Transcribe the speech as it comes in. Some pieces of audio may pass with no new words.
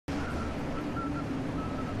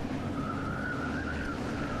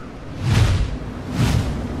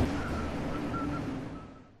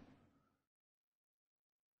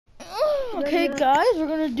Okay, guys, we're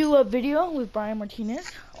gonna do a video with Brian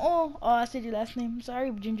Martinez. Oh, I said your last name.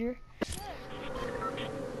 Sorry, Ginger.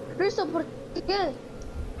 Cristo, ¿por qué?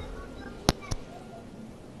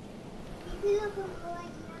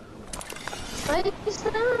 Ahí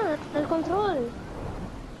está, el control.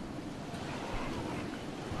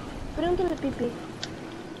 Pregúntale, Pipi.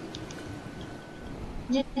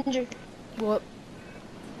 Ginger. What?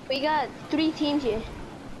 We got 3 teams here.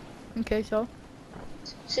 Okay, so.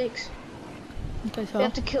 6. Okay, We so.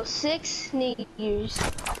 have to kill 6 niggers.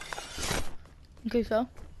 Okay, so.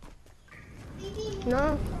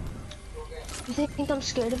 No. You think I'm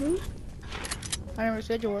scared of him? I never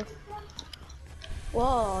said you were.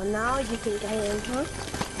 Whoa, now you think I am, huh?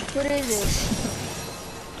 What is this?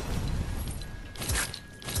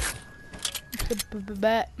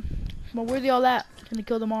 Bet. Well, where they all at? Can they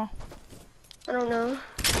kill them all? I don't know.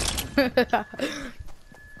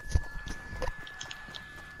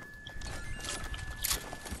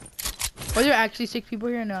 Are there actually 6 people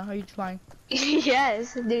here now? Are you just lying?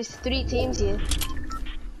 Yes, there's 3 teams here.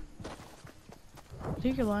 I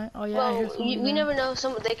think you're lying. Oh yeah, I hear Well, somebody we there. never know.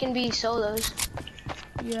 They can be solos.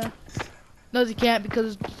 Yeah. No, they can't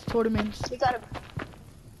because it's tournaments. We gotta.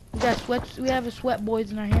 We got sweats. We have a sweat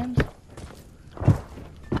boys in our hands.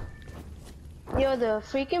 Yo, the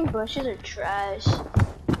freaking bushes are trash.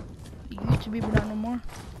 You used to be, but not no more.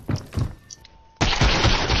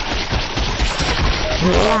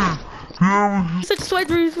 Such sweat,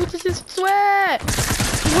 Reese. What is this sweat?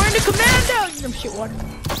 We're in the commando. Some shit water.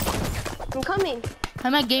 I'm coming.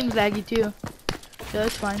 I'm at games laggy too. Yeah,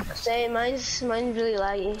 that's fine. Same. Mine's really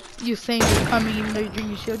laggy. You saying you're coming even though you're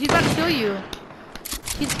drinking shield. He's about to kill you.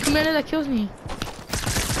 He's the commander that kills me.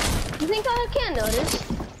 You think I can't notice?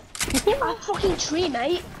 A fucking tree,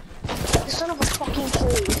 mate. The son of a fucking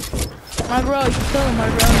tree. My bro, you can kill him, my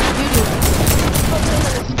bro.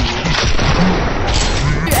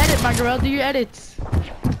 Do your edit, my girl. Do your edits.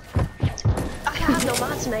 I have no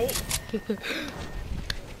mods, mate.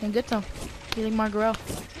 And get some. You like my girl.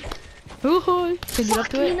 Ooh, can you get up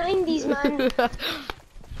to it? 90s, man.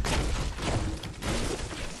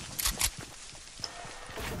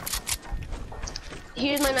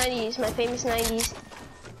 Here's my 90s, my famous 90s.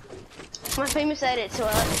 My famous edits, so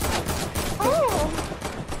oh!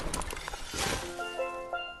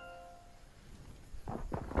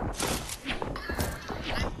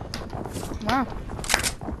 Wow.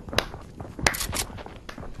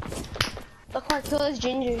 Look how I kill this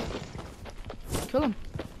ginger. Kill him.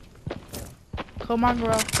 Kill my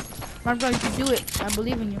girl. My girl, you can do it. I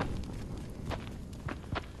believe in you.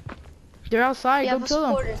 They're outside. Yeah, Go kill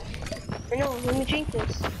them. I know, let me drink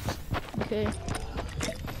this. Okay.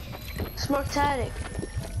 Smart tactic.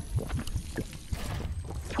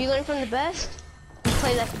 You learn from the best, you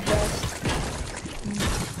play like the best.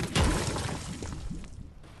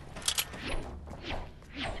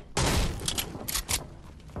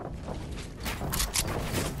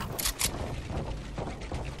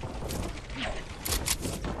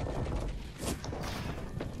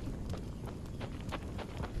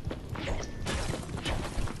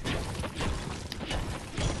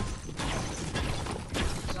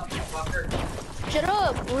 Shut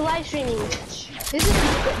up! We're live streaming. This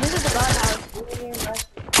is the god house.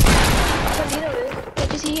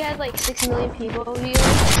 Can't you see he has like 6 million people views?